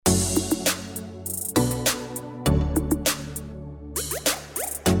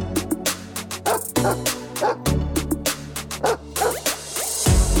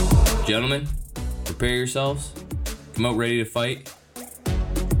Gentlemen, prepare yourselves. Come out ready to fight.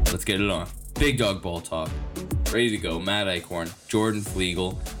 Let's get it on. Big Dog Ball Talk. Ready to go. Matt Eichhorn, Jordan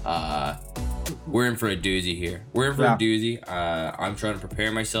Flegel. We're in for a doozy here. A doozy. I'm trying to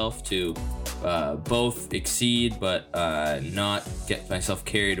prepare myself to both exceed but not get myself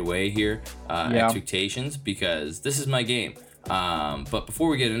carried away here. Expectations, because this is my game. But before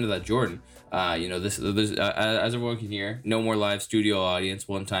we get into that, Jordan, this as everyone can hear, no more live studio audience,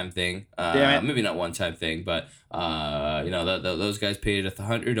 one-time thing. Maybe not one-time thing, but those guys paid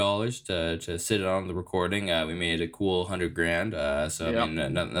 $100 to sit on the recording. We made a cool $100,000. I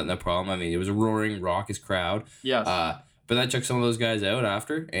mean, no problem. I mean, it was a roaring, raucous crowd. Yes. But I took some of those guys out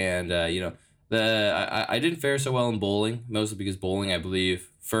after, and I didn't fare so well in bowling, mostly because bowling, I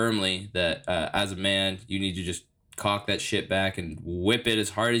believe firmly that as a man, you need to just cock that shit back and whip it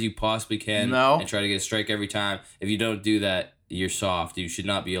as hard as you possibly can and try to get a strike every time. If you don't do that, you're soft. You should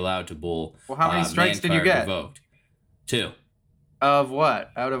not be allowed to bowl. Well, how many strikes did you get? Revoked. 2. Of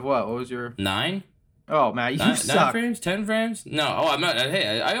what? Out of what? What was your... 9? Oh, man, you suck. 9 frames? 10 frames? No. Oh, I'm not...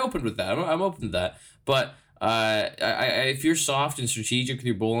 Hey, I opened with that. I'm open to that. But... if you're soft and strategic with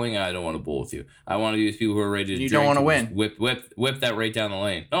your bowling, I don't want to bowl with you. I want to be with people who are ready to. You don't want to win. Whip that right down the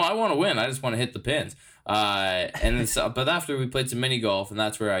lane. No, I want to win. I just want to hit the pins. But after we played some mini golf, and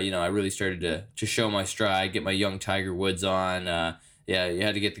that's where I really started to show my stride, get my young Tiger Woods on. You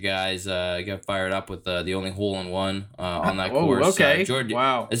had to get the guys get fired up with the only hole in one on that course. Okay. Jordan,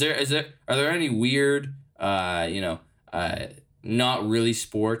 wow. Are there any weird not really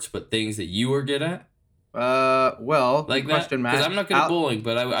sports but things that you are good at? Well, like good question, Matt. Because I'm not good at bowling,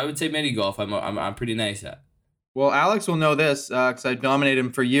 but I would say mini golf I'm pretty nice at. Well, Alex will know this because I've dominated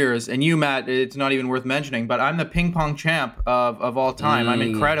him for years, and you, Matt, it's not even worth mentioning. But I'm the ping pong champ of all time. I'm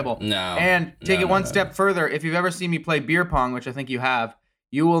incredible. Take it one step further. If you've ever seen me play beer pong, which I think you have,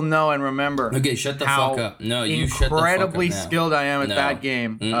 you will know and remember. Okay, shut the fuck up. No, you shut the fuck up. Incredibly skilled I am at that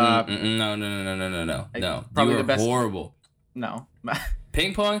game. No. Probably you are the best. Horrible. No.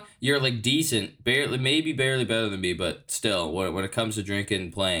 Ping pong, you're like decent, barely better than me, but still, when it comes to drinking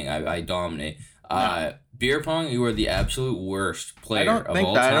and playing, I dominate. No. Beer pong, you are the absolute worst player of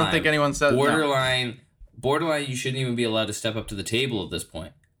all time. I don't think anyone says borderline. You shouldn't even be allowed to step up to the table at this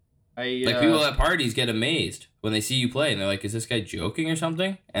point. People at parties get amazed when they see you play, and they're like, "Is this guy joking or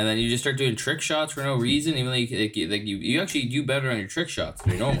something?" And then you just start doing trick shots for no reason, even though you actually do better on your trick shots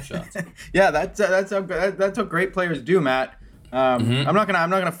than your normal shots. Yeah, that's how great players do, Matt. I'm not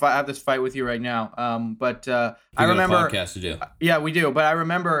gonna have this fight with you right now. But I remember a podcast to do. Yeah, we do. But I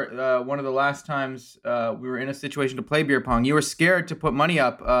remember one of the last times we were in a situation to play beer pong. You were scared to put money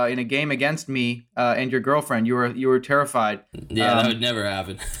up in a game against me and your girlfriend. You were terrified. Yeah, that would never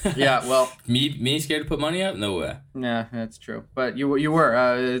happen. Yeah, well, me scared to put money up? No way. Yeah, that's true. But you were.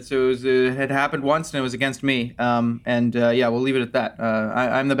 It had happened once and it was against me. We'll leave it at that.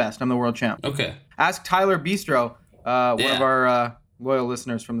 I'm the best. I'm the world champ. Okay. Ask Tyler Bistro. One of our loyal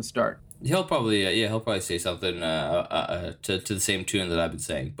listeners from the start. He'll probably say something to the same tune that I've been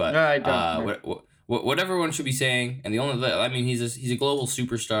saying. But what everyone should be saying, and he's a global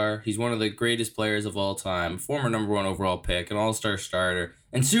superstar. He's one of the greatest players of all time, former number 1 overall pick, an all-star starter,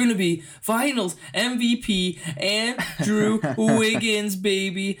 and soon to be finals MVP, Andrew Wiggins,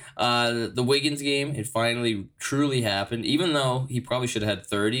 baby. The Wiggins game, it finally truly happened, even though he probably should have had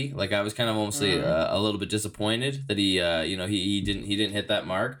 30. Like, I was kind of almost a little bit disappointed that he didn't hit that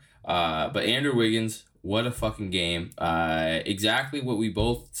mark. But Andrew Wiggins, what a fucking game. Exactly what we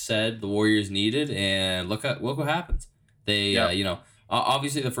both said the Warriors needed, and look what happens. They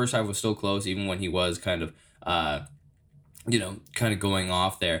obviously the first half was still close, even when he was kind of going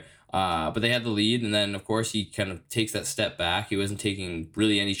off there. But they had the lead, and then, of course, he kind of takes that step back. He wasn't taking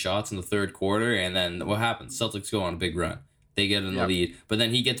really any shots in the third quarter, and then what happens? Celtics go on a big run. They get in the lead. But then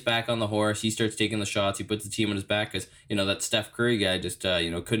he gets back on the horse. He starts taking the shots. He puts the team on his back because, that Steph Curry guy just,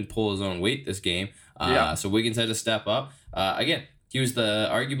 couldn't pull his own weight this game. So Wiggins had to step up. Again, he was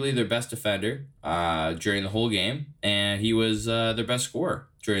arguably their best defender during the whole game, and he was their best scorer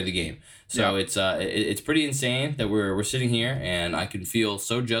during the game. So it's pretty insane that we're sitting here, and I can feel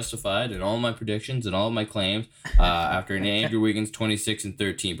so justified in all my predictions and all of my claims after an Andrew Wiggins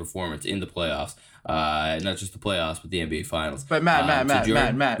 26-13 performance in the playoffs. Not just the playoffs, but the NBA Finals. But Matt,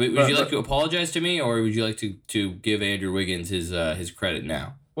 would you like to apologize to me, or would you like to give Andrew Wiggins his credit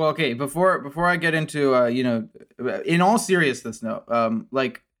now? Well, okay. Before I get into in all seriousness, though,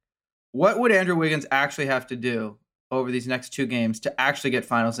 what would Andrew Wiggins actually have to do over these next 2 games to actually get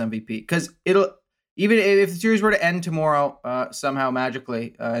Finals MVP? Because even if the series were to end tomorrow somehow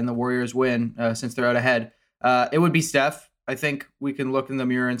magically and the Warriors win since they're out ahead, it would be Steph. I think we can look in the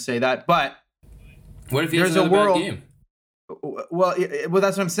mirror and say that. But what if he has another bad game? Well,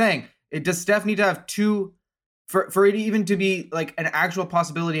 that's what I'm saying. Does Steph need to have two for it even to be like an actual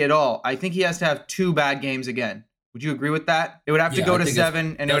possibility at all? I think he has to have 2 bad games again. Would you agree with that? It would have to go to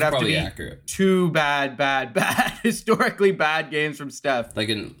 7, and it would have to be accurate. 2 bad, historically bad games from Steph. Like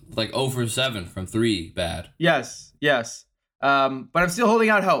 0 for 7 from 3 bad. Yes. But I'm still holding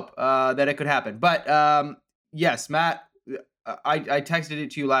out hope that it could happen. But yes, Matt, I texted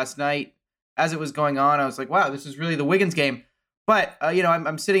it to you last night as it was going on. I was like, wow, this is really the Wiggins game. But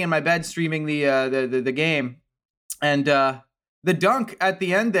I'm sitting in my bed streaming the game, and the dunk at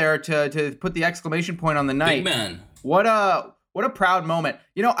the end there to put the exclamation point on the night. Big man. What a proud moment.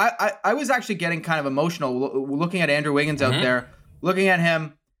 I was actually getting kind of emotional looking at Andrew Wiggins out there, looking at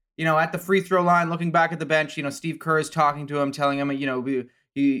him, at the free throw line, looking back at the bench. Steve Kerr is talking to him, telling him,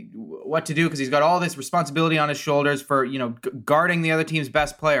 what to do because he's got all this responsibility on his shoulders for, guarding the other team's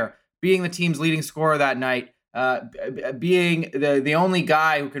best player, being the team's leading scorer that night, being the only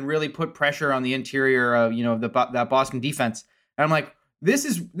guy who can really put pressure on the interior of, that Boston defense. And I'm like, this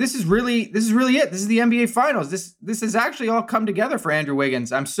is really it. This is the NBA Finals. This has actually all come together for Andrew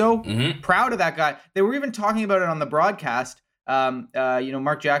Wiggins. I'm so proud of that guy. They were even talking about it on the broadcast.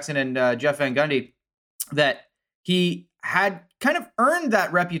 Mark Jackson and Jeff Van Gundy, that he had kind of earned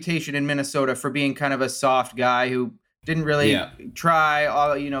that reputation in Minnesota for being kind of a soft guy who didn't really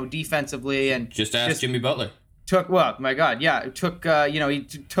try, defensively, and just Jimmy Butler. Took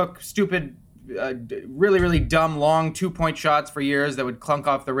stupid, really, really dumb, long 2-point shots for years that would clunk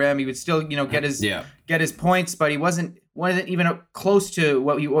off the rim. He would still, get his points, but he wasn't even close to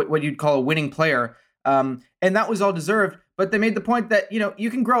what you'd call a winning player. And that was all deserved. But they made the point that, you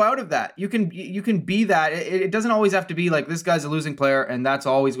can grow out of that. You can be that. It doesn't always have to be like this guy's a losing player and that's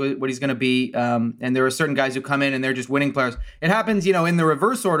always what he's going to be. And there are certain guys who come in and they're just winning players. It happens, in the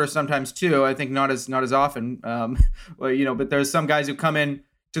reverse order sometimes too. I think not as often. But there's some guys who come in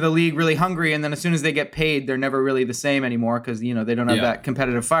to the league really hungry, and then as soon as they get paid, they're never really the same anymore because they don't have that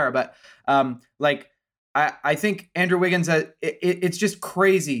competitive fire. But I think Andrew Wiggins, it's just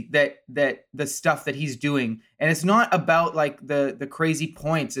crazy that the stuff that he's doing, and it's not about like the crazy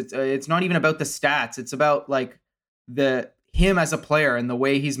points. It's not even about the stats. It's about like him as a player and the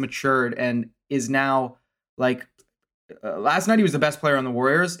way he's matured and is now like. Last night he was the best player on the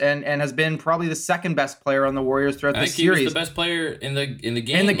Warriors and has been probably the second best player on the Warriors throughout the series. He was the best player in the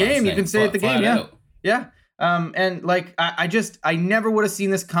game. In the game, you can say at the game, yeah. And like I never would have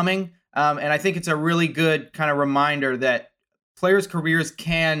seen this coming. And I think it's a really good kind of reminder that players' careers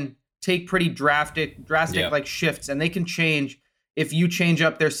can take pretty drastic like shifts, and they can change if you change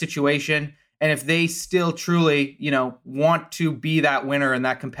up their situation and if they still truly, want to be that winner and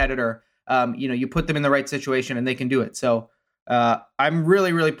that competitor. You put them in the right situation and they can do it. So I'm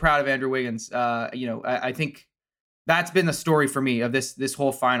really, really proud of Andrew Wiggins. I think that's been the story for me of this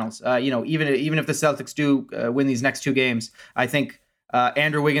whole finals. Even if the Celtics do win these next 2 games, I think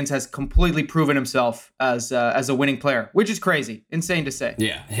Andrew Wiggins has completely proven himself as a winning player, which is crazy, insane to say.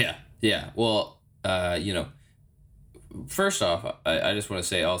 Yeah. Well, first off, I just want to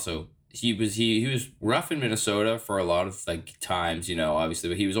say also, he was rough in Minnesota for a lot of like times, obviously,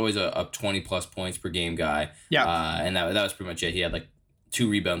 but he was always a 20 plus points per game guy. Yeah. And that was pretty much it. He had like 2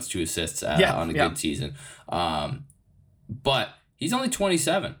 rebounds, 2 assists on a good season. But he's only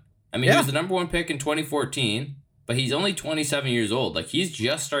 27. I mean, he was the number 1 pick in 2014, but he's only 27 years old. Like he's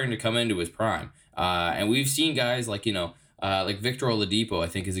just starting to come into his prime. And we've seen guys like, like Victor Oladipo, I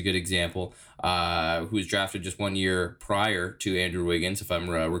think, is a good example, who was drafted just 1 year prior to Andrew Wiggins, if I'm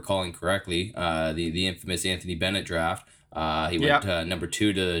recalling correctly, the infamous Anthony Bennett draft. He went number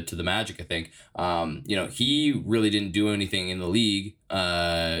 2 to the Magic, I think. He really didn't do anything in the league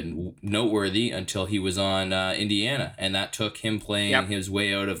noteworthy until he was on Indiana, and that took him playing his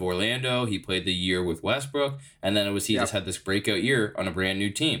way out of Orlando. He played the year with Westbrook, and then he just had this breakout year on a brand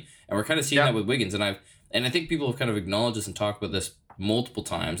new team. And we're kind of seeing that with Wiggins, and I think people have kind of acknowledged this and talked about this multiple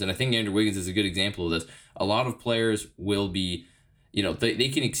times, and I think Andrew Wiggins is a good example of this. A lot of players will be, they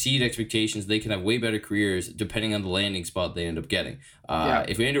can exceed expectations. They can have way better careers depending on the landing spot they end up getting.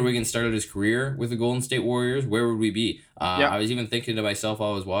 If Andrew Wiggins started his career with the Golden State Warriors, where would we be? I was even thinking to myself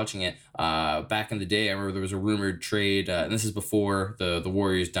while I was watching it, back in the day, I remember there was a rumored trade, and this is before the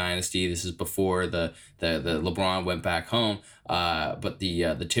Warriors dynasty. This is before the LeBron went back home. But the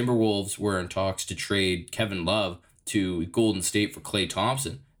Timberwolves were in talks to trade Kevin Love to Golden State for Klay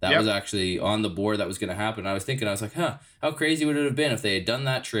Thompson. That was actually on the board that was going to happen. I was like, how crazy would it have been if they had done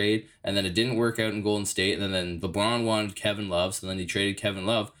that trade and then it didn't work out in Golden State, and then LeBron wanted Kevin Love, so then he traded Kevin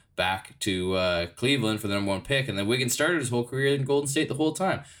Love back to Cleveland for the number 1 pick, and then Wiggins started his whole career in Golden State the whole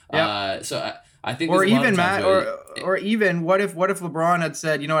time. Yeah. So I think, or even Matt, or even what if LeBron had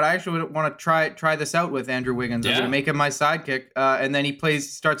said, you know what, I actually want to try this out with Andrew Wiggins. I'm going to make him my sidekick, and then he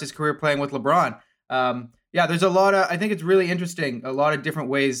starts his career playing with LeBron. There's a lot of, I think it's really interesting, a lot of different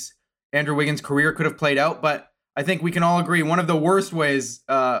ways Andrew Wiggins' career could have played out, but I think we can all agree one of the worst ways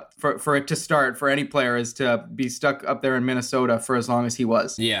for it to start for any player is to be stuck up there in Minnesota for as long as he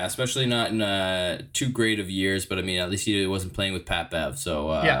was. Yeah, especially not in too great of years, but I mean, at least he wasn't playing with Pat Bev. So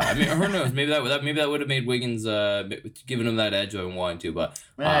I mean, who knows? Maybe that would have made Wiggins given him that edge I wanted to. But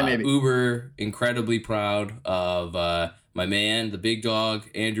maybe. Uber incredibly proud of my man, the big dog,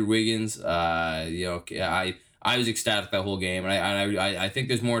 Andrew Wiggins. I was ecstatic that whole game, and I think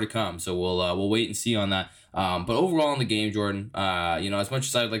there's more to come. So we'll wait and see on that. But overall in the game, Jordan, as much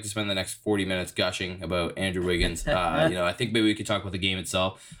as I'd like to spend the next 40 minutes gushing about Andrew Wiggins, I think maybe we could talk about the game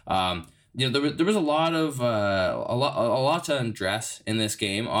itself. There was a lot to undress in this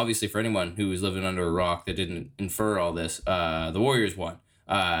game. Obviously, for anyone who was living under a rock that didn't infer all this, the Warriors won.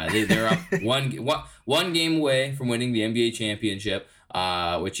 They're up one game away from winning the NBA championship.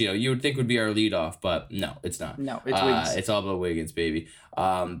 Which you would think would be our leadoff, but no, it's not. No, it's Wiggins. It's all about Wiggins, baby.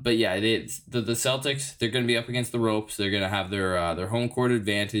 But yeah, the Celtics, they're going to be up against the ropes. They're going to have their home court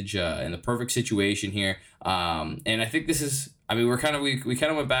advantage in the perfect situation here. And I think this is. I mean, we kind of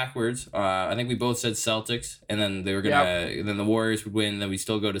went backwards. I think we both said Celtics, and then they were then the Warriors would win. Then we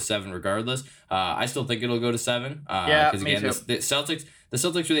still go to 7 regardless. I still think it'll go to 7. Because again, the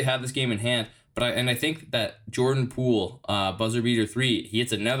Celtics really have this game in hand. But I think that Jordan Poole, buzzer beater 3, he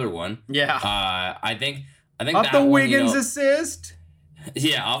hits another one. Yeah. I think off the Wiggins assist.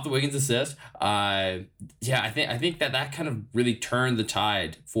 Yeah, off the Wiggins assist. I think that kind of really turned the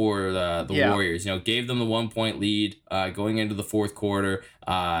tide for the Warriors. Gave them the 1 point lead going into the fourth quarter,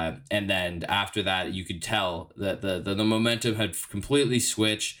 and then after that, you could tell that the momentum had completely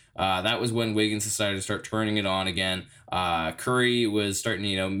switched. That was when Wiggins decided to start turning it on again. Curry was starting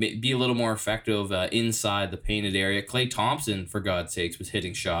to be a little more effective inside the painted area. Klay Thompson, for God's sakes, was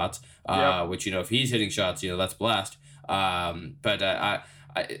hitting shots. Which if he's hitting shots, that's blessed. But I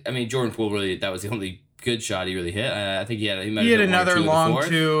mean, Jordan Poole really, that was the only good shot he really hit. I think he had another long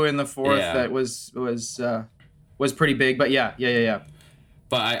 2 in the fourth that was pretty big. But yeah.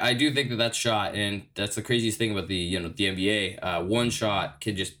 But I do think that shot, and that's the craziest thing about the NBA. One shot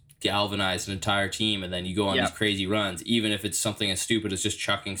can just galvanize an entire team, and then you go on these crazy runs, even if it's something as stupid as just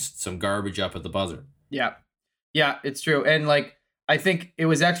chucking some garbage up at the buzzer. Yeah, it's true. And I think it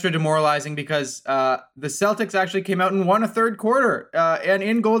was extra demoralizing because the Celtics actually came out and won a third quarter, and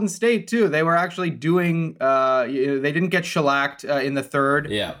in Golden State too. They were actually doing. They didn't get shellacked in the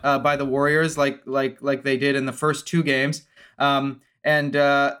third by the Warriors like they did in the first 2 games.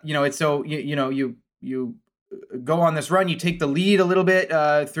 It's so you go on this run, you take the lead a little bit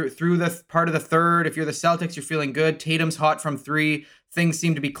through the part of the third. If you're the Celtics, you're feeling good. Tatum's hot from 3. Things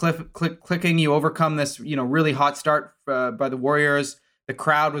seem to be clicking. You overcome this really hot start by the Warriors. The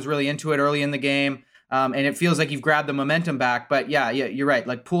crowd was really into it early in the game, and it feels like you've grabbed the momentum back. But yeah, you're right.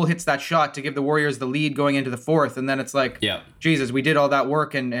 Poole hits that shot to give the Warriors the lead going into the fourth, and then it's Jesus, we did all that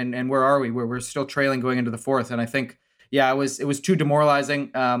work, and where are we? We're still trailing going into the fourth, and I think. Yeah, it was too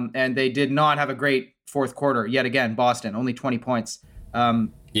demoralizing, and they did not have a great fourth quarter. Yet again, Boston, only 20 points.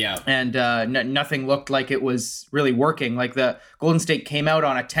 And nothing looked like it was really working. The Golden State came out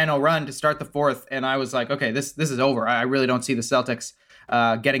on a 10-0 run to start the fourth, and I was like, okay, this is over. I really don't see the Celtics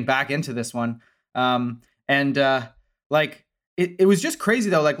getting back into this one. It was just crazy,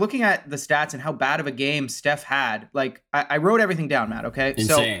 though, looking at the stats and how bad of a game Steph had. I wrote everything down, Matt, okay?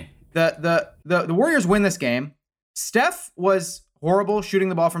 Insane. So the Warriors win this game. Steph was horrible shooting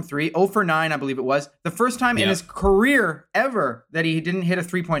the ball from 3, 0 for 9, I believe it was. The first time in his career ever that he didn't hit a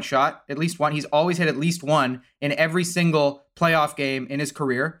 3-point shot, at least one. He's always hit at least one in every single playoff game in his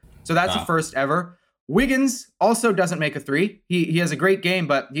career. So that's the first ever. Wiggins also doesn't make a 3. He has a great game,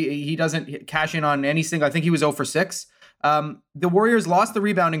 but he doesn't cash in on any single. I think he was 0 for 6. The Warriors lost the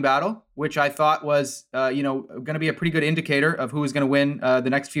rebounding battle, which I thought was, going to be a pretty good indicator of who was going to win the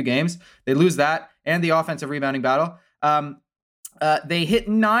next few games. They lose that and the offensive rebounding battle. They hit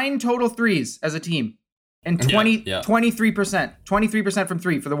 9 total threes as a team and 23% from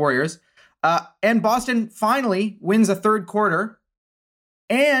 3 for the Warriors. And Boston finally wins a third quarter,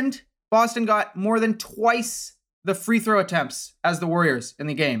 and Boston got more than twice the free throw attempts as the Warriors in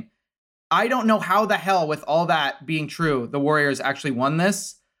the game. I don't know how the hell, with all that being true, the Warriors actually won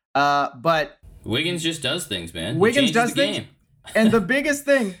this. But Wiggins just does things, man. Wiggins does things. And the biggest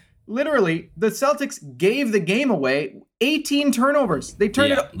thing, literally, the Celtics gave the game away. 18 turnovers. They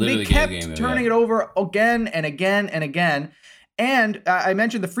turned it. They kept turning it over again and again and again. And I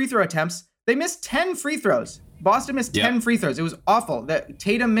mentioned the free throw attempts. They missed 10 free throws. Boston missed 10 free throws. It was awful. That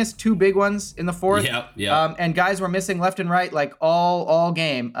Tatum missed 2 big ones in the fourth. And guys were missing left and right like all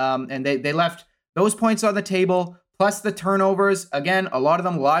game. And they left those points on the table plus the turnovers. Again, a lot of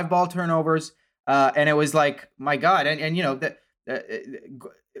them live ball turnovers. And it was like, my God. And you know that.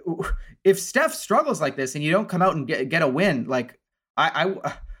 If Steph struggles like this and you don't come out and get a win, like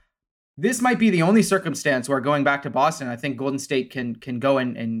this might be the only circumstance where going back to Boston, I think Golden State can go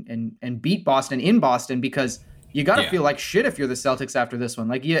and beat Boston in Boston, because you got to feel like shit if you're the Celtics after this one.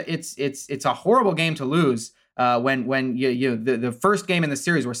 Like, yeah, it's a horrible game to lose when you the first game in the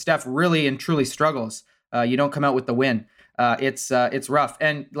series where Steph really and truly struggles, you don't come out with the win. It's rough.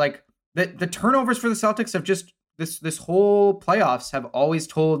 And like the turnovers for the Celtics have just this whole playoffs have always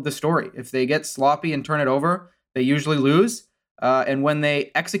told the story. If they get sloppy and turn it over, they usually lose. And when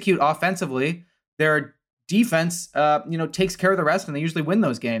they execute offensively, their defense, takes care of the rest, and they usually win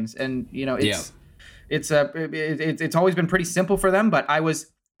those games. And it's always been pretty simple for them. But I was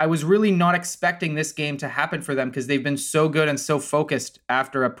really not expecting this game to happen for them, because they've been so good and so focused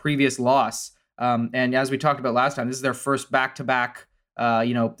after a previous loss. And as we talked about last time, this is their first back-to-back,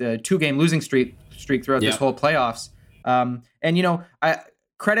 the 2-game losing streak throughout this whole playoffs.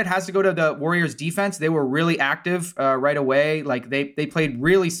 Credit has to go to the Warriors defense. They were really active right away. Like they played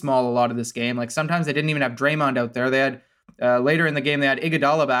really small a lot of this game. Like sometimes they didn't even have Draymond out there. They had later in the game, they had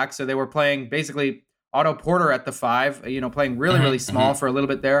Iguodala back. So they were playing basically Otto Porter at the 5, playing really small for a little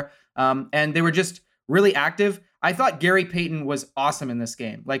bit there. And they were just really active. I thought Gary Payton was awesome in this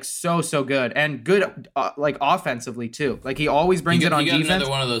game, like so good, and good like offensively too. Like he always brings it on defense. He got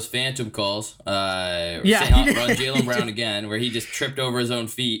another one of those phantom calls. Run Jaylen Brown again, where he just tripped over his own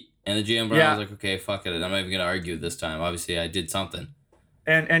feet, and the Jaylen Brown was like, "Okay, fuck it, I'm not even gonna argue this time. Obviously, I did something."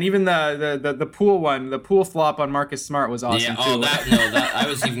 And even the pool one, the pool flop on Marcus Smart was awesome too. I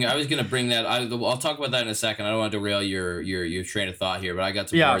was gonna bring that. I'll talk about that in a second. I don't want to derail your train of thought here, but I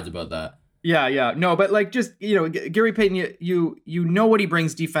got some words about that. Yeah. No, but like just, Gary Payton, you know what he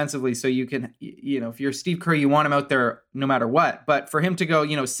brings defensively, so you can, if you're Steve Kerr, you want him out there no matter what. But for him to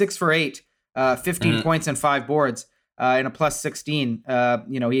go, 6 for 8, 15 points and 5 boards, and a plus 16,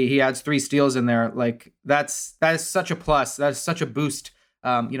 he adds 3 steals in there. Like that is such a plus. That is such a boost.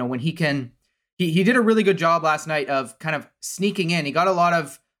 When he did a really good job last night of kind of sneaking in. He got a lot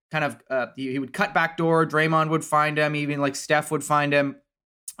of kind of, he would cut back door. Draymond would find him. Even like Steph would find him.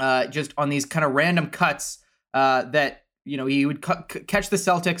 Just on these kind of random cuts that, he would catch the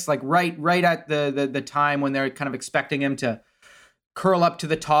Celtics like right at the time when they're kind of expecting him to curl up to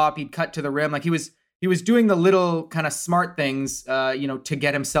the top. He'd cut to the rim. Like he was doing the little kind of smart things, to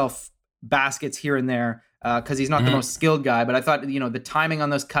get himself baskets here and there, because he's not the most skilled guy. But I thought, the timing on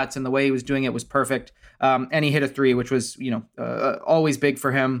those cuts and the way he was doing it was perfect. And he hit a 3, which was, always big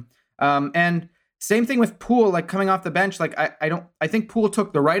for him. And same thing with Poole, like coming off the bench. Like I think Poole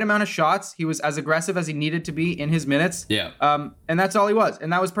took the right amount of shots. He was as aggressive as he needed to be in his minutes. Yeah. And that's all he was,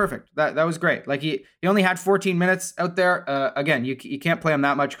 and that was perfect. That was great. Like he only had 14 minutes out there. Again, you can't play him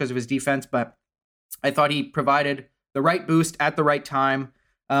that much because of his defense, but I thought he provided the right boost at the right time.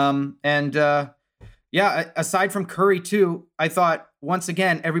 Aside from Curry too, I thought once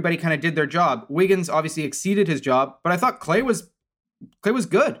again everybody kind of did their job. Wiggins obviously exceeded his job, but I thought Clay was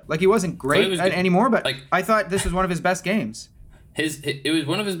good. Like he wasn't great anymore, but like, I thought this was one of his best games. It was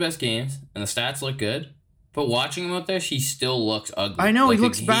one of his best games, and the stats look good. But watching him out there, he still looks ugly. I know, like, he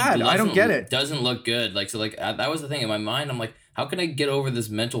looks bad. I don't get it. Doesn't look good. Like that was the thing in my mind. I'm like, how can I get over this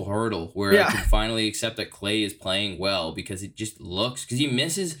mental hurdle where I can finally accept that Clay is playing well, because it just looks, because he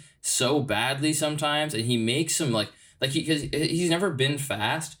misses so badly sometimes, and he makes some because he's never been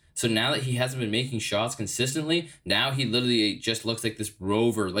fast. So now that he hasn't been making shots consistently, now he literally just looks like this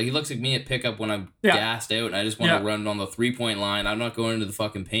rover. Like he looks like me at pickup when I'm gassed out and I just want to run on the 3-point line. I'm not going into the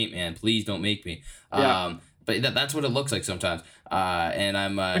fucking paint, man. Please don't make me. But that's what it looks like sometimes. And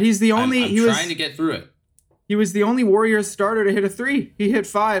I'm. But he's the only. I'm trying to get through it. He was the only Warriors starter to hit a 3. He hit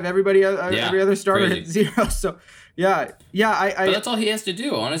 5. Every other starter hit 0. So. But that's all he has to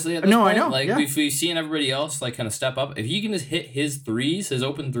do, honestly. At this point. I know. Like we've seen everybody else like kind of step up. If he can just hit his threes, his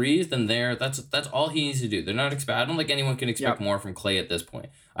open threes, then that's all he needs to do. They're not I don't think anyone can expect more from Clay at this point.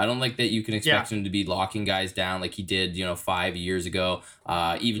 I don't like that you can expect him to be locking guys down like he did, 5 years ago.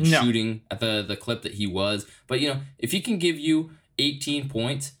 Shooting at the clip that he was. But if he can give you 18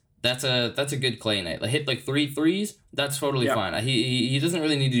 points, that's a good Clay night. Like hit like 3 threes, that's totally fine. He doesn't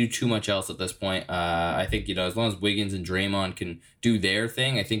really need to do too much else at this point. I think as long as Wiggins and Draymond can do their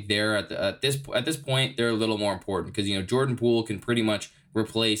thing, I think they're at this point they're a little more important because Jordan Poole can pretty much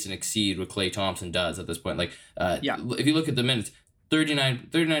replace and exceed what Klay Thompson does at this point. Like if you look at the minutes, 39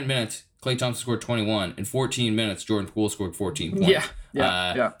 minutes. Klay Thompson scored 21. In 14 minutes, Jordan Poole scored 14 points.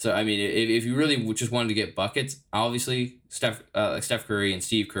 Yeah. So, I mean, if you really just wanted to get buckets, obviously, Steph Curry and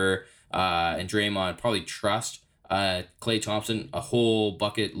Steve Kerr and Draymond probably trust Klay Thompson a whole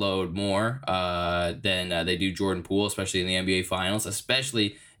bucket load more than they do Jordan Poole, especially in the NBA Finals,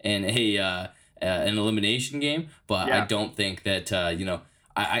 especially in an elimination game. But I don't think that,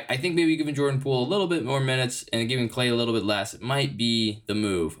 I think maybe giving Jordan Poole a little bit more minutes and giving Klay a little bit less might be the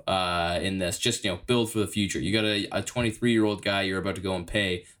move in this. Just, build for the future. You got a 23-year-old guy you're about to go and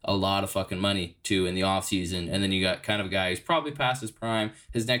pay a lot of fucking money to in the offseason, and then you got kind of a guy who's probably past his prime.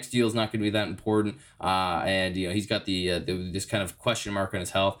 His next deal is not going to be that important, and he's got this kind of question mark on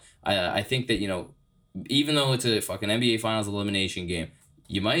his health. I think that, even though it's a fucking NBA Finals elimination game,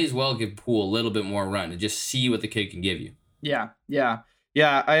 you might as well give Poole a little bit more run and just see what the kid can give you.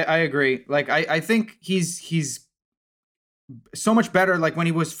 Yeah, I agree. Like, I think he's so much better. Like, when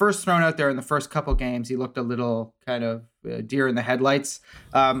he was first thrown out there in the first couple games, he looked a little kind of deer in the headlights.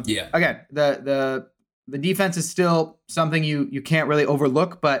 Again, the defense is still something you can't really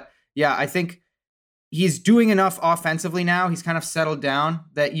overlook. But, yeah, I think he's doing enough offensively now. He's kind of settled down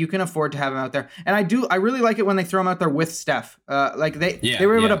that you can afford to have him out there. And I really like it when they throw him out there with Steph. They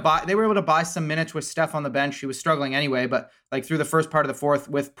were able to buy some minutes with Steph on the bench. He was struggling anyway, but like through the first part of the fourth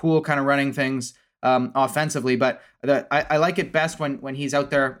with Poole kind of running things offensively. But I like it best when he's out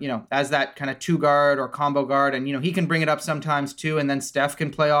there, as that kind of 2-guard or combo guard, and he can bring it up sometimes too, and then Steph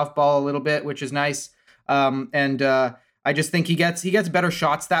can play off ball a little bit, which is nice. I just think he gets better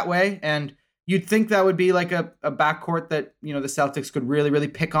shots that way, and you'd think that would be like a backcourt that, the Celtics could really, really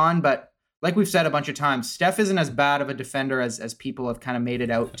pick on. But like we've said a bunch of times, Steph isn't as bad of a defender as people have kind of made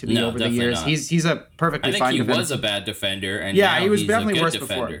it out to be over the years. Not. He's a perfectly fine defender. I think he was a bad defender, and he was definitely worse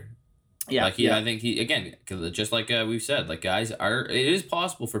defender. Before. I think he, again, just like we've said, like guys it is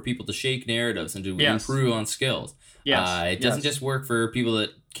possible for people to shake narratives and to improve on skills. It doesn't just work for people that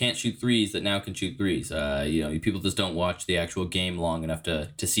can't shoot threes that now can shoot threes. People just don't watch the actual game long enough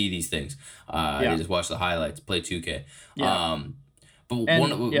to see these things. They just watch the highlights, play 2K. I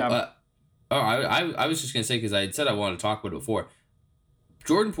was just gonna say, because I had said I wanted to talk about it before.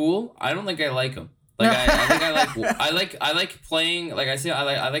 Jordan Poole, I don't think I like him. Like I like playing. Like I say,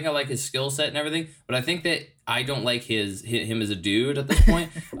 I like his skill set and everything. But I think that I don't like him as a dude at this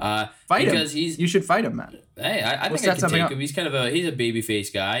point. Fight him. You should fight him, man. Hey, I think I can take him. He's kind of he's a baby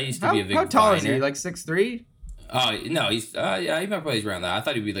face guy. He used to be a big. How tall is he? Like 6'3"? Oh no, he's he probably around that. I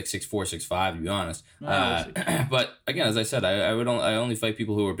thought he'd be like 6'4", 6'5", to be honest. But again, as I said, I only fight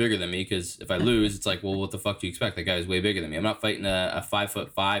people who are bigger than me, because if I lose, it's like, well, what the fuck do you expect? That guy is way bigger than me. I'm not fighting a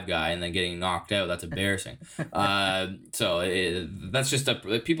 5'5" guy and then getting knocked out. That's embarrassing. That's just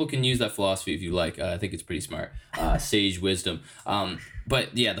people can use that philosophy if you like. I think it's pretty smart, sage wisdom.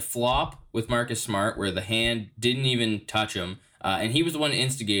 But yeah, the flop with Marcus Smart, where the hand didn't even touch him. And he was the one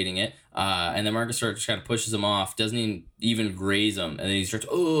instigating it. And then Marcus Smart just kind of pushes him off, doesn't even graze him. And then he starts,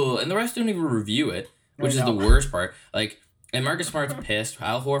 and the rest don't even review it, which is the worst part. And Marcus Smart's pissed.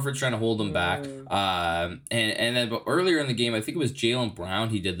 Al Horford's trying to hold him back. And then but earlier in the game, I think it was Jaylen Brown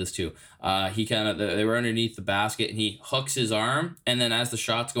he did this to. They were underneath the basket, and he hooks his arm. And then as the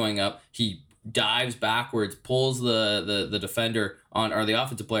shot's going up, he dives backwards, pulls the defender on, or the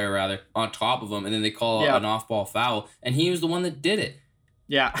offensive player rather, on top of him, and then they call an off-ball foul, and he was the one that did it.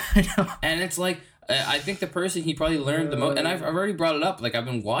 Yeah, I know. And it's like, I think the person he probably learned the most, and I've already brought it up, like I've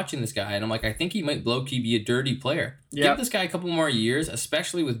been watching this guy, and I'm like, I think he might low-key be a dirty player. Give this guy a couple more years,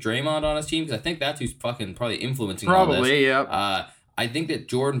 especially with Draymond on his team, because I think that's who's fucking probably influencing all this. Probably, yeah. I think that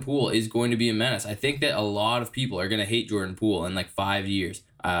Jordan Poole is going to be a menace. I think that a lot of people are going to hate Jordan Poole in like 5 years.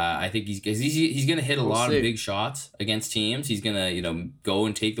 I think he's going to hit a lot of big shots against teams. He's going to, go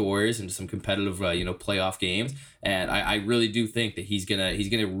and take the Warriors into some competitive, playoff games. And I really do think that he's going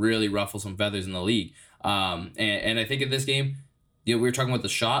to really ruffle some feathers in the league. And I think in this game, we were talking about the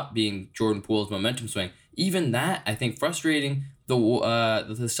shot being Jordan Poole's momentum swing. Even that, I think, frustrating the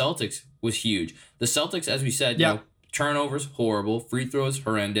Celtics was huge. The Celtics, as we said, turnovers, horrible. Free throws,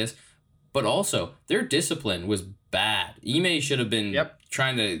 horrendous. But also, their discipline was bad. Ime should have been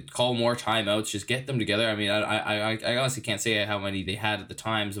trying to call more timeouts, just get them together. I mean, I honestly can't say how many they had at the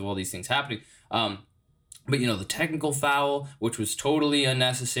times of all these things happening. But, the technical foul, which was totally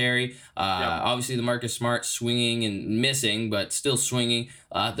unnecessary. Obviously, the Marcus Smart swinging and missing, but still swinging.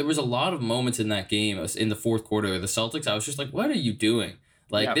 There was a lot of moments in that game in the fourth quarter of the Celtics. I was just like, what are you doing?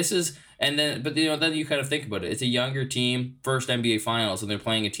 This is, and then, but then you kind of think about it. It's a younger team, first NBA Finals, and they're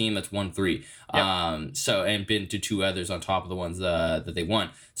playing a team that's won 3. And been to 2 others on top of the ones that they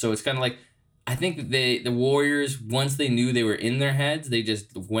won. So it's kind of like, I think that the Warriors, once they knew they were in their heads, they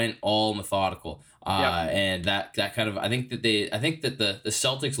just went all methodical. And that kind of, I think that the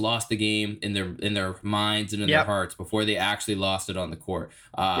Celtics lost the game in their minds and in their hearts before they actually lost it on the court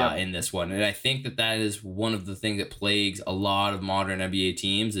in this one. And I think that is one of the things that plagues a lot of modern NBA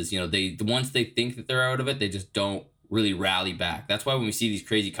teams is, once they think that they're out of it, they just don't really rally back. That's why when we see these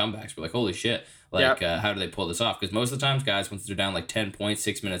crazy comebacks, we're like, holy shit. How do they pull this off? Because most of the times, guys, once they're down 10 points,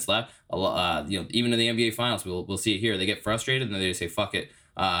 6 minutes left, even in the NBA Finals, we'll see it here. They get frustrated and then they just say, fuck it.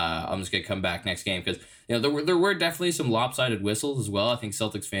 I'm just going to come back next game. Because, there were definitely some lopsided whistles as well. I think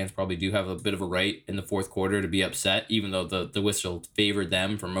Celtics fans probably do have a bit of a right in the fourth quarter to be upset, even though the whistle favored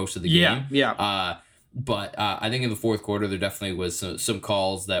them for most of the game. But I think in the fourth quarter, there definitely was some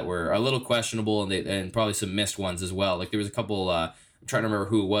calls that were a little questionable and probably some missed ones as well. There was a couple... I'm trying to remember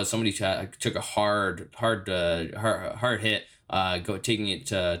who it was. Somebody took a hard hit, taking it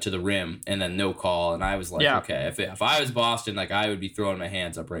to the rim, and then no call. And I was like, okay, if I was Boston, I would be throwing my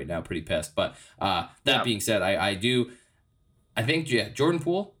hands up right now, pretty pissed. But that being said, I think Jordan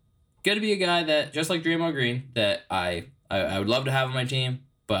Poole, got to be a guy that, just like Draymond Green, that I would love to have on my team,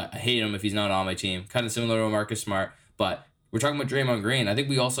 but I hate him if he's not on my team. Kind of similar to Marcus Smart, but. We're talking about Draymond Green. I think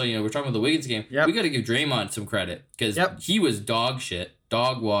we also, we're talking about the Wiggins game. We got to give Draymond some credit because he was dog shit,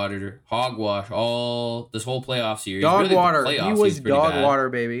 dog water, hogwash, this whole playoff series. Dog water. He was dog water,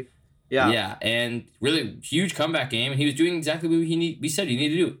 baby. Yeah, and really huge comeback game, and he was doing exactly what we said he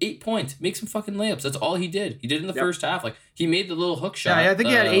needed to do. 8 points, make some fucking layups. That's all he did. He did in the first half. He made the little hook shot. Yeah, I think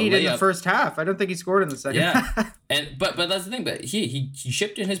he had 8 in the first half. I don't think he scored in the second. Yeah, but that's the thing. But he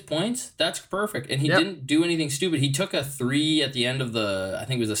shipped in his points. That's perfect, and he didn't do anything stupid. He took a 3 at the end of I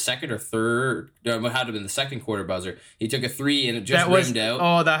think it was the second or third. It had to have been the second quarter buzzer. He took a 3 and it just rimmed out.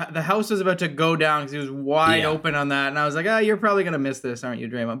 Oh, the house was about to go down because he was wide open on that, and I was like, you're probably gonna miss this, aren't you,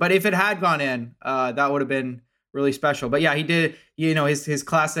 Draymond? But if it had gone in, that would have been really special. But yeah, he did, his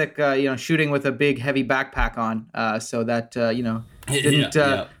classic, shooting with a big heavy backpack on, so that, I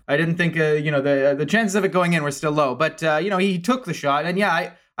didn't think, the chances of it going in were still low, but, he took the shot. And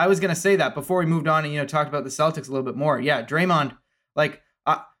yeah, I was going to say that before we moved on and, talked about the Celtics a little bit more. Yeah, Draymond,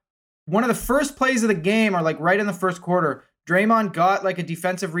 one of the first plays of the game are right in the first quarter, Draymond got a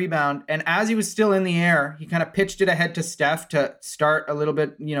defensive rebound, and as he was still in the air, he kind of pitched it ahead to Steph to start a little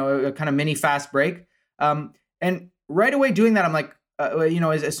bit, a kind of mini fast break. And right away doing that, I'm like,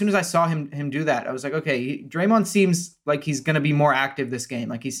 as soon as I saw him do that, I was like, okay, Draymond seems like he's going to be more active this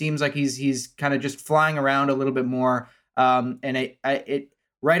game. He seems like he's kind of just flying around a little bit more. And it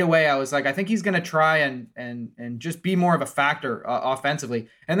right away, I was like, I think he's going to try and just be more of a factor offensively.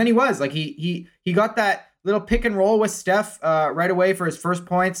 And then he was he got that little pick and roll with Steph right away for his first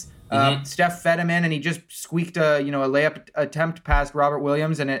points. Steph fed him in, and he just squeaked a layup attempt past Robert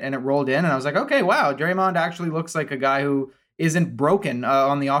Williams, and it rolled in. And I was like, okay, wow, Draymond actually looks like a guy who isn't broken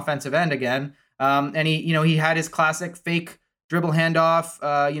on the offensive end again. And he had his classic fake dribble handoff,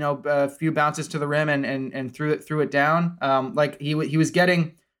 a few bounces to the rim and threw it down. He was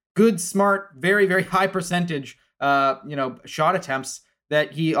getting good, smart, very, very high percentage, shot attempts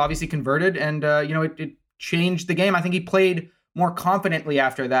that he obviously converted, and it changed the game. I think he played more confidently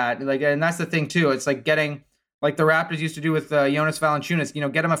after that. And that's the thing too. It's getting the Raptors used to do with Jonas Valanciunas.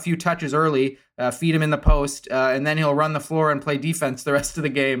 Get him a few touches early, feed him in the post, and then he'll run the floor and play defense the rest of the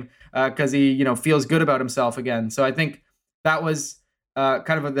game because he feels good about himself again. So I think that was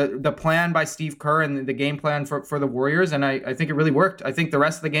kind of the plan by Steve Kerr and the game plan for the Warriors, and I think it really worked. I think the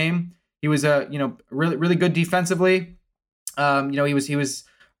rest of the game he was really really good defensively. He was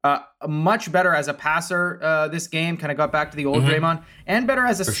much better as a passer this game, kind of got back to the old Draymond, and better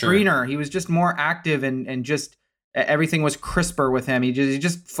as a screener. Sure. He was just more active and just everything was crisper with him. He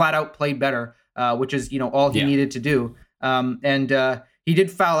just flat out played better, which is all he needed to do. He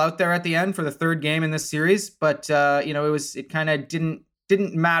did foul out there at the end for the third game in this series, but it kind of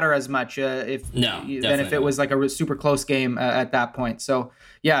didn't matter as much than if it was a super close game at that point. So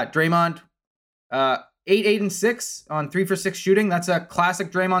yeah, Draymond. 8, and 6 on 3 for 6 shooting. That's a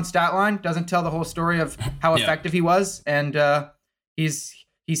classic Draymond stat line. Doesn't tell the whole story of how effective he was, and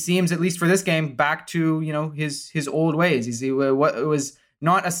he seems, at least for this game, back to his old ways. It was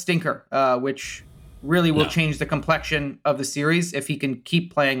not a stinker, which really will change the complexion of the series if he can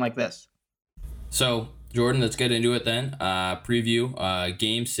keep playing like this. So Jordan, let's get into it then. Preview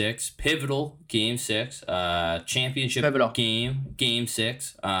Game 6, pivotal Game 6, championship pivotal. Game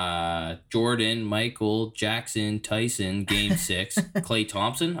 6. Jordan, Michael, Jackson, Tyson, Game 6. Klay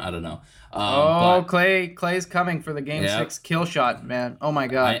Thompson, I don't know. Clay's coming for the Game 6 kill shot, man. Oh my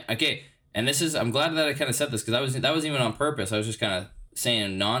God. And I'm glad that I kind of said this because that wasn't even on purpose. I was just kind of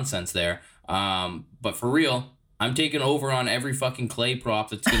saying nonsense there. But for real, I'm taking over on every fucking Klay prop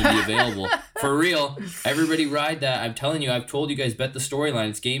that's going to be available. For real, everybody ride that. I'm telling you, I've told you guys, bet the storyline.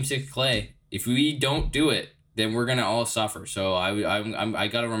 It's Game 6 Klay. If we don't do it, then we're going to all suffer. So I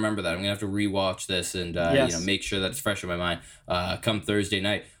got to remember that. I'm going to have to rewatch this and make sure that it's fresh in my mind come Thursday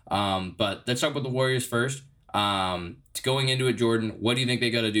night. But let's talk about the Warriors first. Going into it, Jordan, what do you think they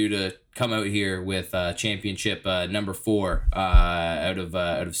got to do to come out here with championship number 4 out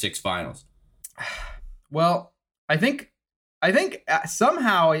of 6 finals? Well, I think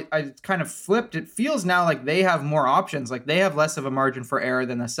somehow I kind of flipped. It feels now like they have more options. Like they have less of a margin for error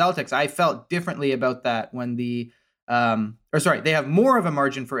than the Celtics. I felt differently about that when they have more of a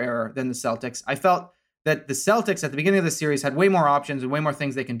margin for error than the Celtics. I felt that the Celtics at the beginning of the series had way more options and way more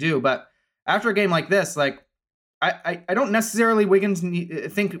things they can do. But after a game like this, like I don't necessarily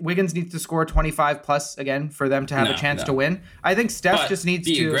think Wiggins needs to score 25 plus again for them to have a chance to win. I think Steph just needs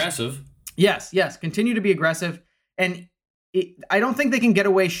to be aggressive. Yes, continue to be aggressive. And I don't think they can get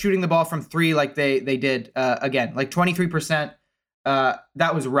away shooting the ball from 3 like they did again. Like 23%,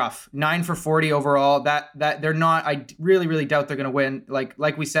 that was rough. 9 for 40 overall. That they're not. I really, really doubt they're going to win.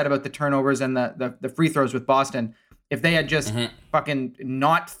 Like we said about the turnovers and the free throws with Boston. If they had just fucking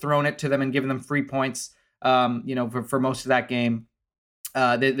not thrown it to them and given them free points, for most of that game,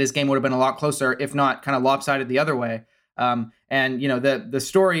 this game would have been a lot closer, if not kind of lopsided the other way. And the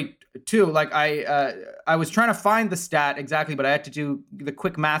story too, like I was trying to find the stat exactly, but I had to do the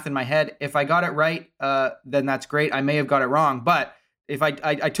quick math in my head. If I got it right, then that's great. I may have got it wrong, but if I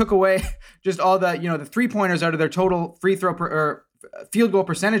took away just all the the 3-pointers out of their total free throw or field goal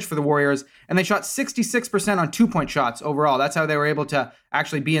percentage for the Warriors, and they shot 66% on 2-point shots overall. That's how they were able to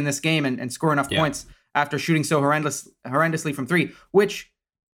actually be in this game and score enough points after shooting so horrendously from 3, which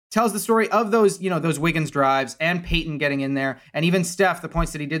tells the story of those, those Wiggins drives and Peyton getting in there, and even Steph, the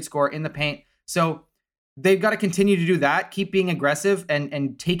points that he did score in the paint. So they've got to continue to do that, keep being aggressive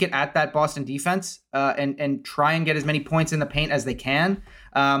and take it at that Boston defense and try and get as many points in the paint as they can.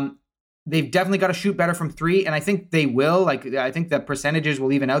 They've definitely got to shoot better from 3, and I think they will. Like, I think the percentages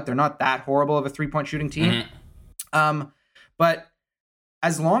will even out. They're not that horrible of a 3-point shooting team. But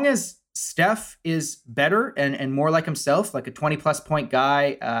as long as Steph is better and more like himself, like a 20-plus point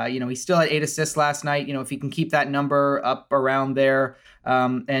guy. He still had 8 assists last night. If he can keep that number up around there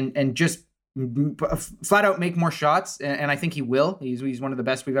and just flat out make more shots, and I think he will. He's one of the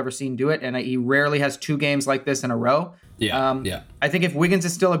best we've ever seen do it, and he rarely has 2 games like this in a row. I think if Wiggins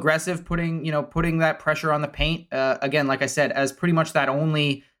is still aggressive, putting that pressure on the paint, again, like I said, as pretty much that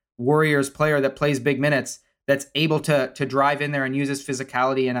only Warriors player that plays big minutes, that's able to drive in there and use his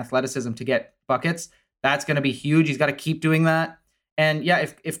physicality and athleticism to get buckets, that's going to be huge. He's got to keep doing that. And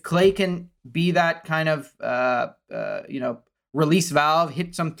if Klay can be that kind of, release valve,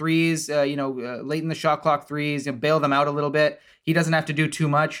 hit some threes, late in the shot clock threes, bail them out a little bit, he doesn't have to do too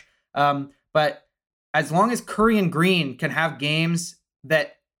much. But as long as Curry and Green can have games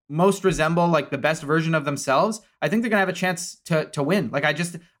that most resemble like the best version of themselves, I think they're gonna have a chance to win. Like I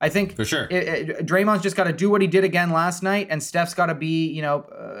think for sure, Draymond's just got to do what he did again last night, and Steph's got to be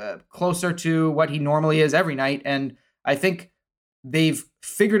closer to what he normally is every night. And I think they've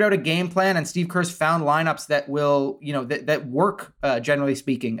figured out a game plan, and Steve Kerr's found lineups that will that work generally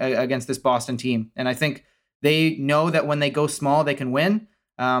speaking against this Boston team. And I think they know that when they go small, they can win.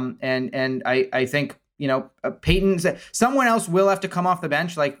 And I think. Peyton, someone else will have to come off the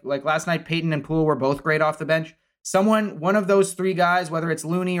bench. Like last night, Peyton and Poole were both great off the bench. One of those 3 guys, whether it's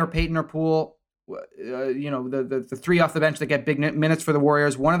Looney or Peyton or Poole, the 3 off the bench that get big minutes for the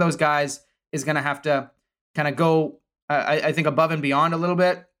Warriors, one of those guys is going to have to kind of go, I think, above and beyond a little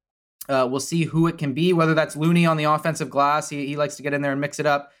bit. We'll see who it can be, whether that's Looney on the offensive glass. He likes to get in there and mix it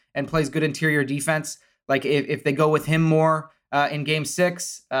up and plays good interior defense. Like if they go with him more, in Game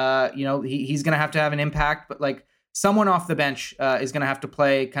 6, he's going to have an impact, but like someone off the bench is going to have to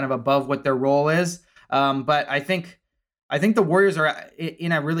play kind of above what their role is. But I think the Warriors are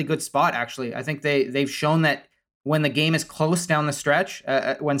in a really good spot. Actually, I think they've shown that when the game is close down the stretch,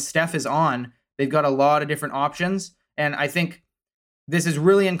 when Steph is on, they've got a lot of different options, and I think this is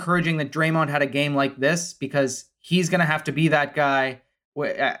really encouraging that Draymond had a game like this, because he's going to have to be that guy.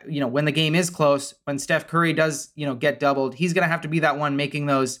 When the game is close, when Steph Curry does, get doubled, he's going to have to be that one making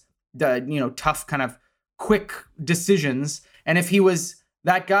those, tough kind of quick decisions. And if he was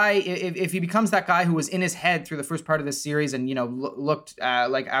that guy, if he becomes that guy who was in his head through the first part of this series and, looked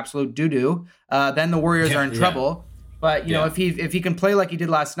like absolute doo-doo, then the Warriors are in trouble. But, you know, if he can play like he did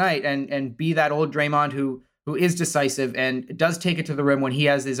last night and be that old Draymond who is decisive and does take it to the rim when he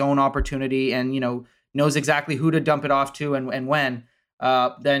has his own opportunity and, knows exactly who to dump it off to and when,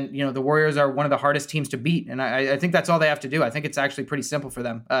 then, the Warriors are one of the hardest teams to beat. And I think that's all they have to do. I think it's actually pretty simple for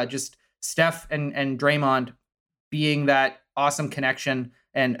them. Just Steph and Draymond being that awesome connection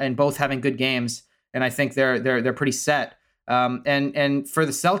and both having good games. And I think they're pretty set. And for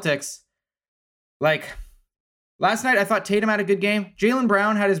the Celtics, like last night, I thought Tatum had a good game. Jaylen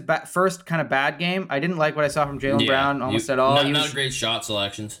Brown had his first kind of bad game. I didn't like what I saw from Jaylen Brown almost at all. Not great shot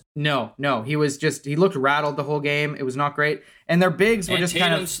selections. No. He looked rattled the whole game. It was not great. And their bigs were just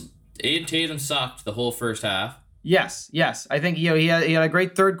Tatum sucked the whole first half. Yes. I think he had a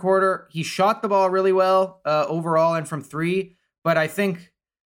great third quarter. He shot the ball really well overall and from three. But I think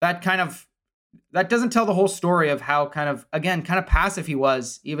that doesn't tell the whole story of how kind of passive he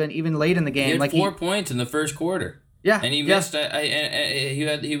was even late in the game. He had like 4 points in the first quarter. Yeah, and he missed.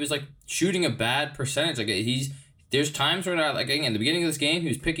 He was like shooting a bad percentage. Like there's times where at the beginning of this game he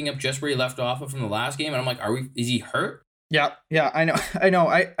was picking up just where he left off from the last game, and I'm like, is he hurt? Yeah, I know.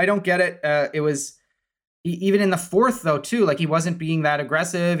 I don't get it. It was even in the fourth though too. Like he wasn't being that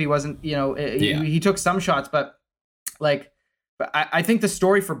aggressive. He wasn't. He took some shots, but I think the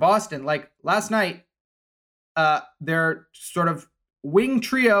story for Boston, like last night, their sort of wing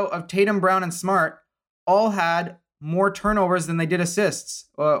trio of Tatum, Brown, and Smart all had more turnovers than they did assists.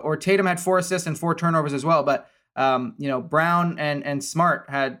 Or Tatum had 4 assists and 4 turnovers as well. But Brown and Smart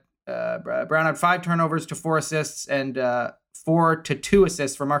had Brown had 5 turnovers to 4 assists and 4 to 2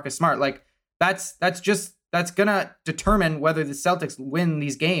 assists for Marcus Smart. Like that's gonna determine whether the Celtics win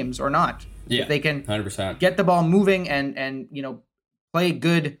these games or not. Yeah, if they can 100% get the ball moving and play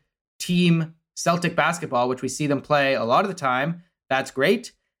good team Celtic basketball, which we see them play a lot of the time, that's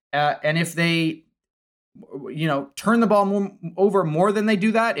great. And if they turn the ball over more than they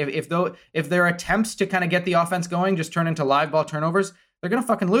do that, if their attempts to kind of get the offense going just turn into live ball turnovers, they're gonna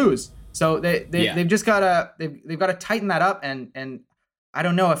fucking lose. So they've just gotta they've got to tighten that up and I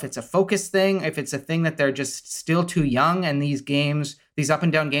don't know if it's a focus thing, if it's a thing that they're just still too young and these up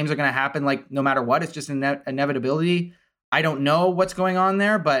and down games are going to happen like no matter what. It's just an inevitability. I don't know what's going on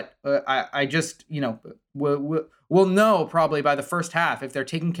there, but I just, we'll know probably by the first half if they're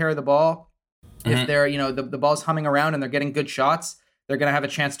taking care of the ball, if they're, the ball's humming around and they're getting good shots, they're going to have a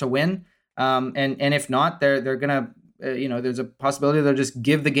chance to win. And if not, they're going to, there's a possibility they'll just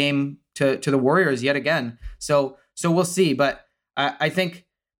give the game to the Warriors yet again. So we'll see. But I think,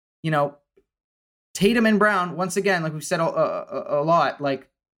 Tatum and Brown, once again, like we've said a lot, like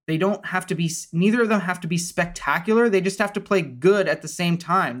neither of them have to be spectacular. They just have to play good at the same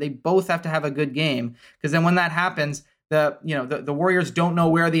time. They both have to have a good game because then when that happens, the Warriors don't know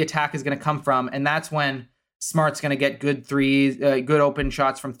where the attack is going to come from. And that's when Smart's going to get good threes, good open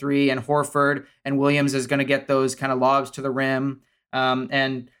shots from three, and Horford and Williams is going to get those kind of lobs to the rim.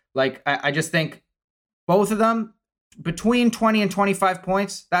 And like, I just think both of them, between 20 and 25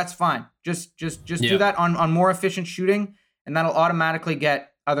 points, that's fine. Just do that on more efficient shooting, and that'll automatically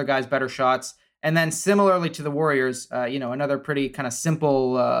get other guys better shots. And then similarly to the Warriors, another pretty kind of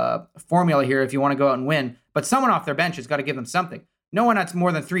simple formula here if you want to go out and win. But someone off their bench has got to give them something. No one had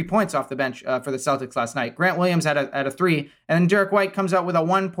more than 3 points off the bench for the Celtics last night. Grant Williams had a 3, and then Derek White comes out with a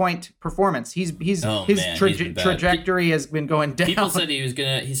 1-point performance. His trajectory has been going down. People said he was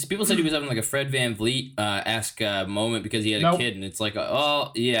having like a Fred VanVleet esque moment because he had a kid, and it's like,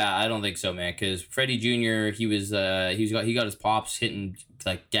 I don't think so, man. Because Freddie Jr. he got his pops hitting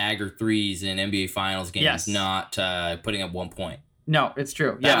like dagger threes in NBA Finals games, not putting up 1 point. No, it's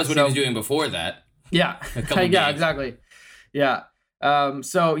true. That was what he was doing before that. Yeah, yeah, exactly. Yeah. Someone's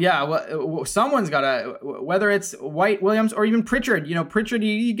got to, whether it's White, Williams, or even Pritchard. Pritchard,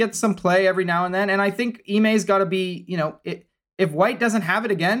 he gets some play every now and then, and I think Ime's got to be, if White doesn't have it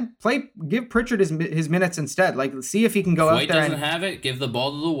again, give Pritchard his minutes instead. Like, see if he can go out there. White doesn't have it, give the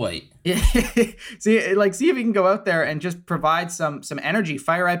ball to the White. see if he can go out there and just provide some energy,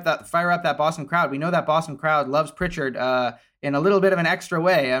 fire up that Boston crowd. We know that Boston crowd loves Pritchard in a little bit of an extra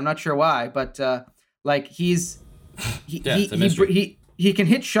way. I'm not sure why, but he can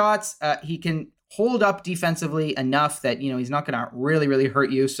hit shots. He can hold up defensively enough that he's not going to really, really hurt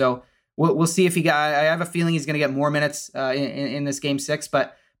you. So we'll see if I have a feeling he's going to get more minutes in this game 6.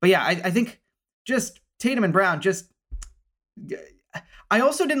 But yeah, I think just Tatum and Brown. I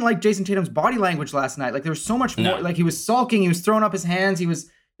also didn't like Jason Tatum's body language last night. Like there was so much more. Like he was sulking. He was throwing up his hands. He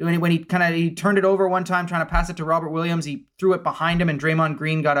was when he turned it over one time trying to pass it to Robert Williams, he threw it behind him and Draymond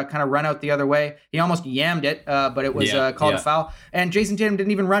Green got to kind of run out the other way. He almost yammed it, but it was called a foul. And Jason Tatum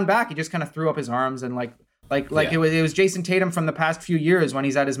didn't even run back. He just kind of threw up his arms and it was Jason Tatum from the past few years when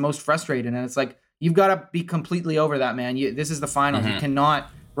he's at his most frustrated. And it's like, you've got to be completely over that, man. This is the finals. You cannot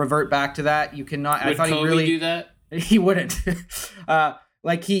revert back to that. You cannot. Would Kobe do that? He wouldn't.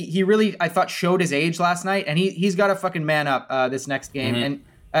 He really, I thought, showed his age last night, and he's got to fucking man up this next game. And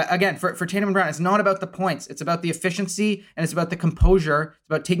again, for Tatum and Brown, it's not about the points. It's about the efficiency, and it's about the composure. It's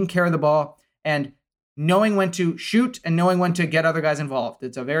about taking care of the ball and knowing when to shoot and knowing when to get other guys involved.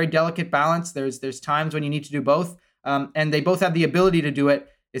 It's a very delicate balance. There's times when you need to do both, and they both have the ability to do it.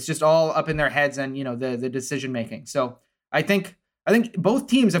 It's just all up in their heads and the decision making. So I think both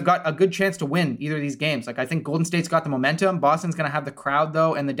teams have got a good chance to win either of these games. Like, I think Golden State's got the momentum. Boston's going to have the crowd,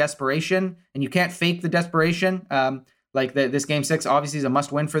 though, and the desperation. And you can't fake the desperation. This Game 6 obviously is a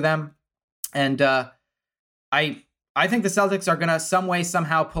must-win for them. And I think the Celtics are going to some way,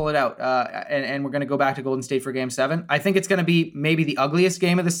 somehow pull it out. And we're going to go back to Golden State for Game 7. I think it's going to be maybe the ugliest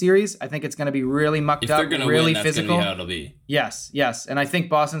game of the series. I think it's going to be really mucked up, really win, physical. That's going to be how it'll be. Yes. And I think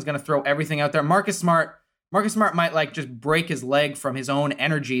Boston's going to throw everything out there. Marcus Smart might just break his leg from his own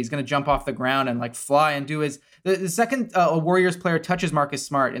energy. He's going to jump off the ground and fly and do his. The second a Warriors player touches Marcus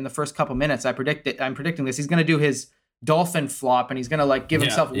Smart in the first couple minutes, I'm predicting this. He's going to do his dolphin flop and he's going to give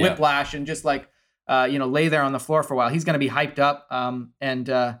himself whiplash and just lay there on the floor for a while. He's going to be hyped up.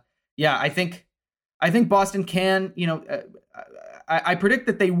 I think Boston can. I predict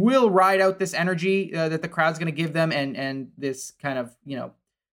that they will ride out this energy that the crowd's going to give them and this kind of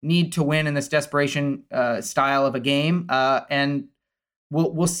need to win in this desperation style of a game. And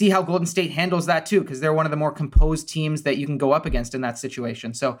we'll see how Golden State handles that too, because they're one of the more composed teams that you can go up against in that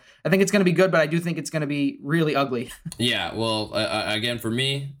situation. So I think it's going to be good, but I do think it's going to be really ugly. Yeah, well, again, for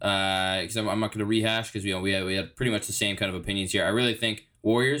me, because I'm not going to rehash because we had pretty much the same kind of opinions here. I really think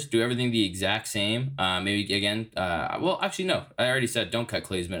Warriors do everything the exact same. Maybe again, actually no. I already said don't cut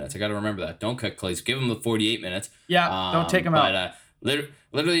Clay's minutes. I got to remember that. Don't cut Clay's. Give him the 48 minutes. Yeah, don't take him out.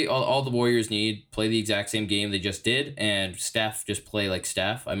 Literally, all the Warriors need play the exact same game they just did, and Steph just play like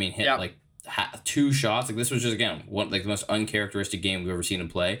Steph. I mean, hit two shots. This was just again the most uncharacteristic game we've ever seen him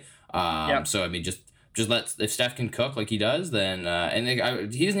play. So I mean, just let if Steph can cook like he does, then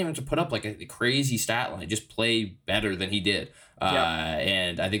he doesn't even have to put up a crazy stat line. Just play better than he did.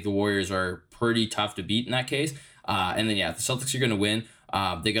 And I think the Warriors are pretty tough to beat in that case. And then the Celtics are going to win.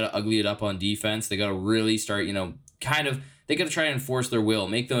 They got to ugly it up on defense. They got to really start, they got to try and enforce their will,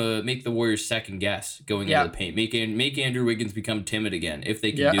 make the Warriors second guess going into the paint, make Andrew Wiggins become timid again if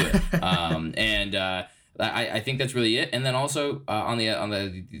they can do it. I think that's really it. And then also on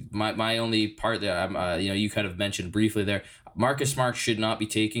my only part that I'm you kind of mentioned briefly there, Marcus Smart should not be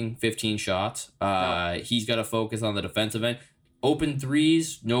taking 15 shots. He's got to focus on the defensive end. Open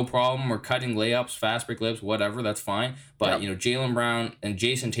threes, no problem. Or cutting layups, fast break layups, whatever, that's fine. But Jaylen Brown and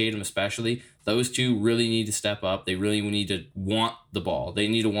Jason Tatum especially, those two really need to step up. They really need to want the ball. They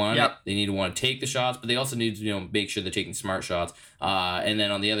need to want it. They need to want to take the shots, but they also need to make sure they're taking smart shots. And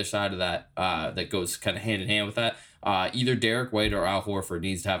then on the other side of that, that goes kind of hand in hand with that. Either Derek White or Al Horford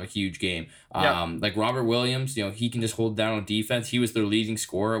needs to have a huge game. Like Robert Williams, he can just hold down on defense. He was their leading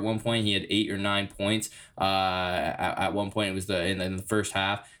scorer at one point. He had 8 or 9 points. At one point, it was in the first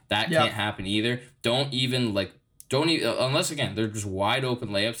half. That can't happen either. Don't even unless again they're just wide open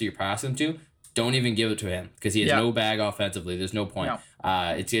layups that you're passing to. Don't even give it to him because he has no bag offensively. There's no point.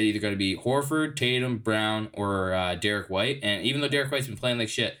 It's either going to be Horford, Tatum, Brown, or Derek White. And even though Derek White's been playing like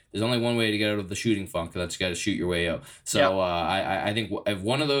shit, there's only one way to get out of the shooting funk. That's got to shoot your way out. So I think if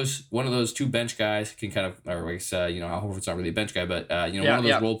one of those two bench guys can kind of, or I guess Al Horford's not really a bench guy, but one of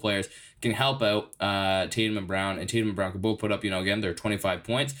those role players can help out Tatum and Brown, and Tatum and Brown can both put up again their 25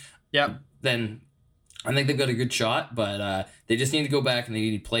 points. Then I think they've got a good shot, but they just need to go back and they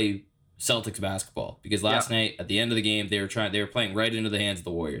need to play Celtics basketball, because last night at the end of the game they were playing right into the hands of the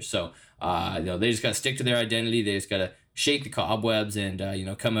Warriors. So they just got to stick to their identity. They just got to shake the cobwebs and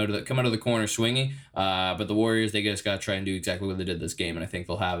come out of the corner swinging. But the Warriors, they just got to try and do exactly what they did this game, and I think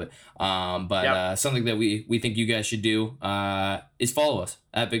they'll have it. Something that we think you guys should do is follow us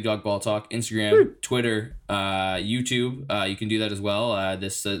at Big Dog Ball Talk, Instagram, Twitter, YouTube. You can do that as well.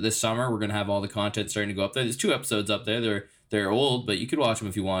 This summer we're gonna have all the content starting to go up there. There's 2 episodes up there. They're old, but you could watch them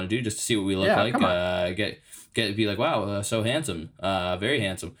if you want to just to see what we look like. Be like, wow, so handsome, very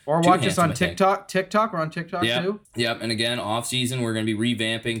handsome. Or watch us on TikTok. We're on TikTok too. Yep. And again, off season, we're going to be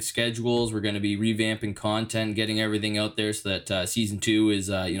revamping schedules. We're going to be revamping content, getting everything out there so that season 2 is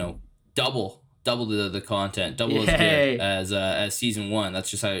double double the content, double as good as season 1. That's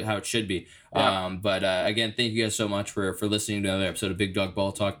just how it should be. Yeah. But again, thank you guys so much for listening to another episode of Big Dog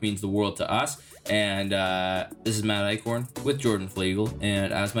Ball Talk. It means the world to us. And this is Matt Eichhorn with Jordan Flegel.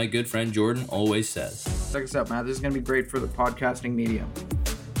 And as my good friend Jordan always says, check us out, Matt. This is going to be great for the podcasting medium.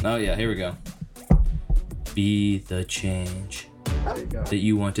 Oh, yeah. Here we go. Be the change that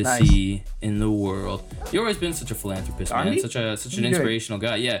you want to see in the world. You've always been such a philanthropist, man. Such an inspirational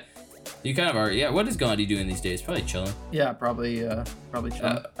guy. Yeah. You kind of are. Yeah. What is Gandhi doing these days? Probably chilling. Yeah, probably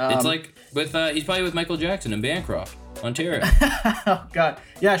chilling. It's like with he's probably with Michael Jackson in Bancroft, Ontario. Oh God.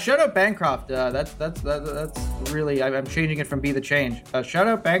 Yeah. Shout out Bancroft. That's really. I'm changing it from Be the Change. Shout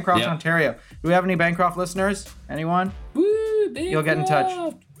out Bancroft, Ontario. Do we have any Bancroft listeners? Anyone? Woo, Bancroft. You'll get in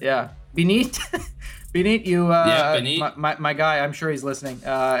touch. Yeah. Benit. Benit, you, Benit. My guy, I'm sure he's listening.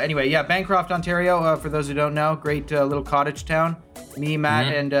 Anyway, yeah, Bancroft, Ontario, for those who don't know, great little cottage town. Me,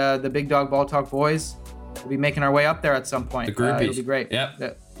 Matt, and the Big Dog Ball Talk boys will be making our way up there at some point. The groupies. It'll be great.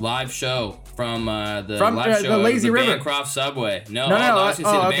 Yep. Live show from the Lazy River. Bancroft Subway. No, I was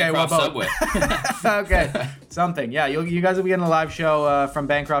going to say the Bancroft Subway. Okay, something. Yeah, you guys will be getting a live show from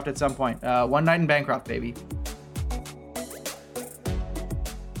Bancroft at some point. One night in Bancroft, baby.